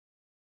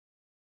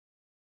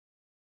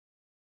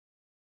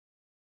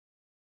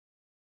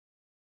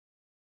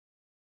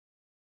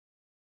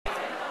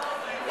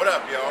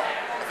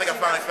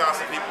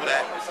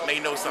may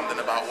know something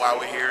about why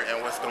we're here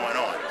and what's going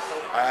on.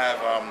 I have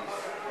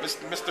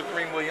Mr.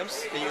 Kareem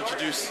Williams. Can you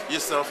introduce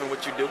yourself and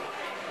what you do?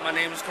 My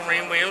name is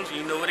Kareem Williams.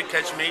 You know where to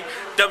catch me.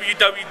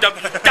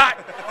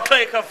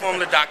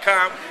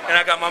 www.playcupformula.com. And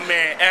I got my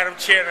man Adam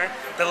Channer,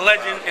 the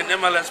legend in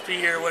MLSP,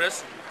 here with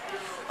us.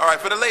 All right,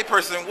 for the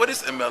layperson, what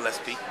is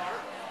MLSP?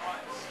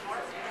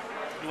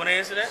 You want to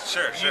answer that?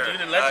 Sure. You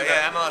the legend.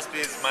 Yeah, MLSP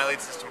is My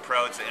Lead System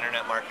Pro. It's an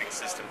internet marketing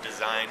system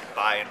designed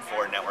by and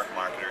for network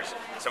marketers.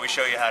 So we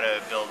show you how to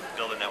build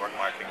a network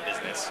marketing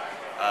business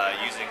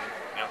using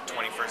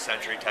 21st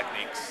century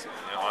techniques,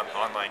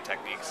 online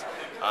techniques,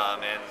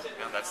 and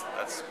that's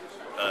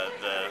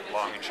the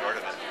long and short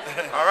of it.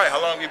 All right,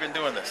 how long have you been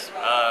doing this?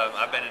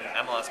 I've been in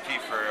MLSP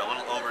for a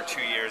little over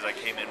 2 years. I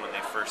came in when they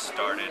first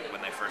started,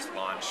 when they first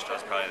launched. I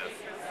was probably the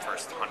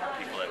first 100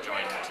 people that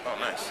joined the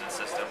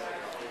system.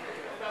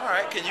 All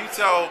right, can you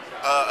tell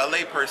a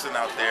layperson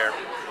out there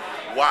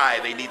why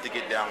they need to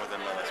get down with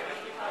MLSP?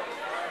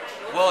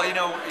 Well,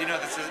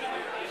 this is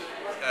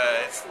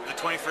it's the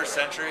 21st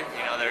century.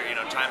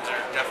 Times are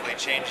definitely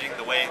changing.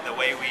 The way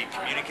we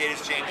communicate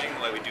is changing.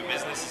 The way we do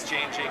business is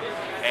changing,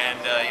 and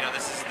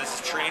this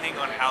is training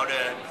on how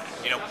to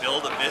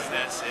build a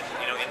business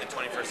in the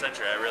 21st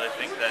century. I really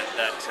think that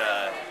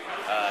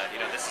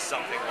this is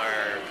something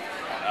where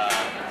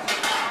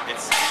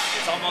it's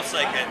almost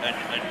like an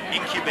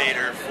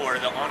incubator for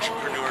the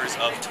entrepreneurs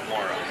of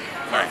tomorrow.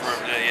 Nice.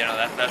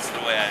 That's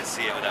the way I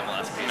see it with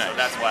MLSP. Nice. So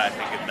that's why I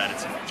think that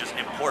it's just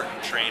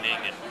important training,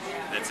 and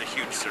it's a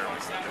huge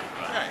service that they're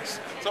providing. Nice.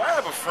 So I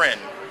have a friend,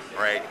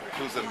 right,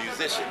 who's a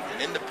musician,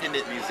 an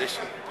independent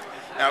musician.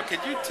 Now,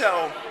 could you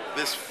tell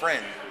this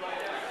friend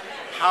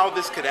how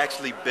this could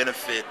actually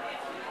benefit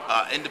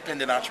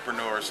independent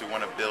entrepreneurs who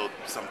want to build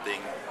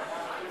something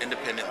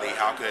independently?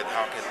 How could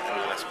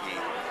MLSP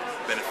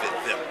benefit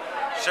them?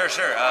 Sure.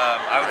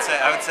 I would say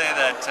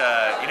that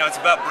it's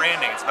about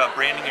branding. It's about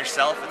branding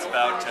yourself. It's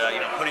about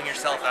putting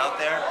yourself out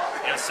there.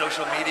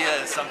 Social media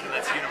is something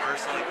that's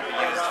universal. It can be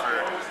used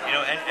for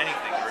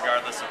anything,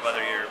 regardless of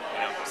whether you're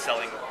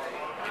selling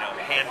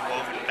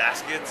hand-woven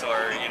baskets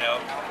or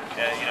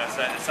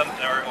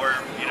something or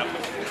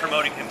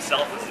promoting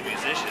himself as a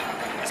musician.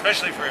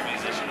 Especially for a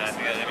musician, I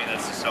mean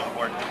that's just so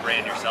important to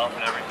brand yourself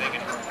and everything.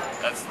 And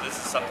this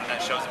is something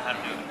that shows him how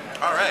to do it.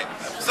 All right.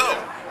 So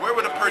where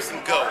would a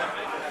person go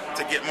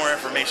to get more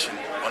information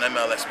on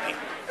MLSP?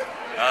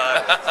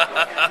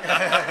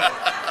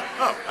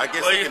 I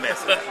guess you can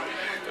answer that.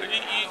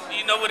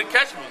 You know where to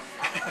catch me.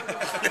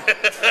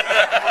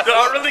 So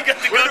I really got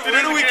to go through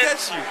Where this do we again.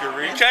 catch you,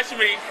 Kareem? You catch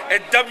me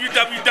at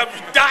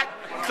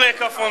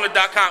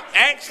www.clearcutformula.com.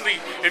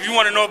 Actually, if you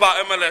want to know about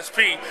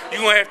MLSP,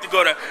 you're going to have to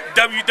go to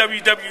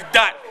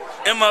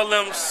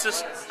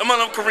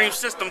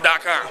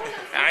www.mlmkareemsystem.com.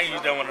 I ain't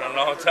used that one in a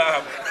long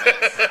time.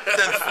 It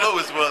doesn't flow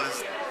as well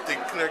as the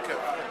clear cut.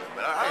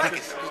 But I like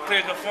it.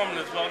 Clear Cut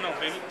Formula is well known,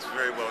 baby. It's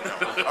very well known.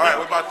 All right,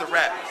 we're about to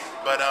wrap.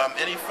 But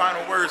any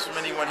final words from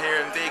anyone here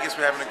in Vegas?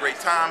 We're having a great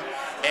time.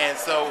 And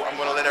so I'm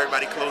going to let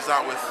everybody close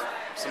out with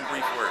some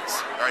brief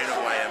words. You already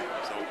know who I am.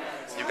 So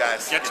you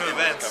guys Get to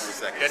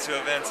events.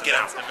 Get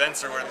out.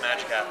 Events are where the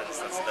magic happens.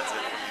 That's it.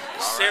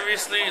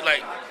 Seriously,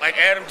 like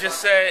Adam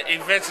just said,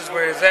 events is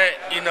where it's at.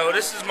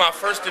 This is my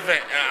first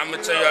event. I'm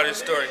going to tell y'all this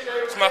story.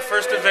 It's my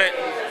first event.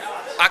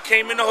 I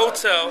came in the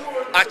hotel.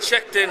 I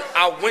checked in.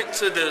 I went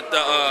to the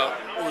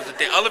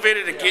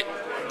elevator to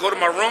go to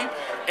my room,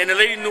 and the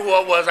lady knew who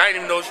I was. I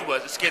didn't even know who she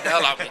was. It scared the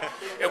hell out of me.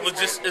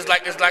 It's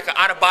like an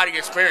out of body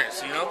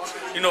experience.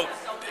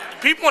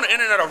 People on the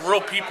internet are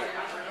real people.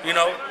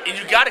 And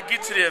you got to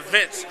get to the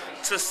events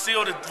to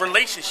seal the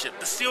relationship,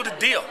 to seal the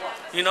deal.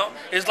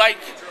 It's like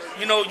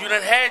you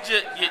done had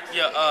your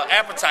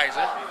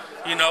appetizer.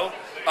 You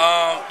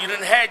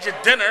done had your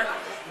dinner.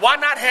 Why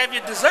not have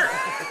your dessert?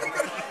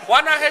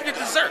 Why not have your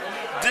dessert?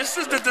 This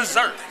is the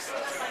dessert.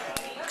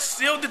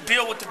 Seal the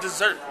deal with the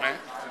dessert, man.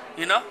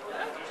 All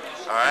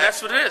right. And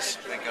that's what it is.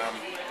 I think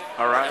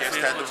all right. Just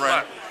had to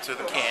run to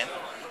the can.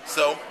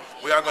 So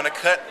we are going to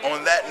cut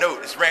on that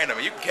note. It's random.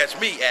 You can catch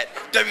me at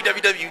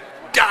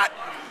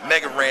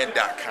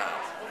www.megaran.com.